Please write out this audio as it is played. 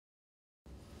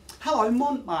Hello,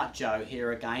 Mont Marte Joe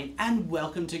here again, and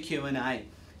welcome to Q&A.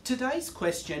 Today's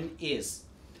question is,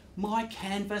 my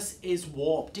canvas is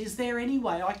warped. Is there any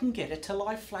way I can get it to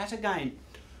lie flat again?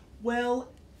 Well,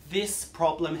 this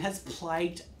problem has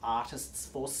plagued artists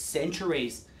for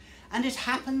centuries, and it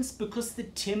happens because the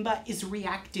timber is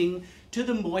reacting to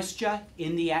the moisture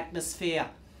in the atmosphere,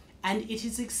 and it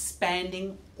is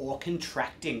expanding or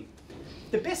contracting.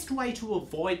 The best way to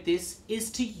avoid this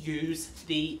is to use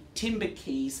the timber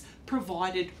keys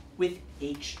provided with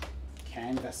each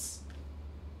canvas.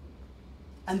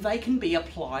 And they can be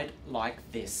applied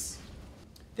like this.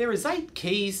 There is 8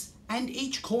 keys and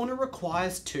each corner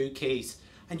requires 2 keys,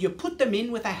 and you put them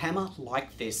in with a hammer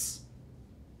like this.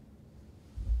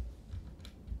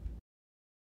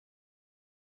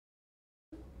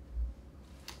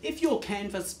 If your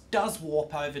canvas does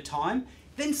warp over time,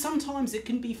 then sometimes it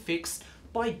can be fixed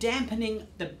by dampening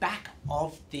the back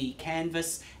of the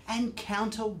canvas and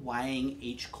counterweighing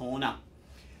each corner.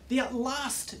 The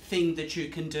last thing that you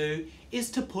can do is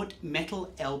to put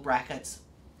metal L brackets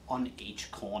on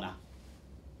each corner.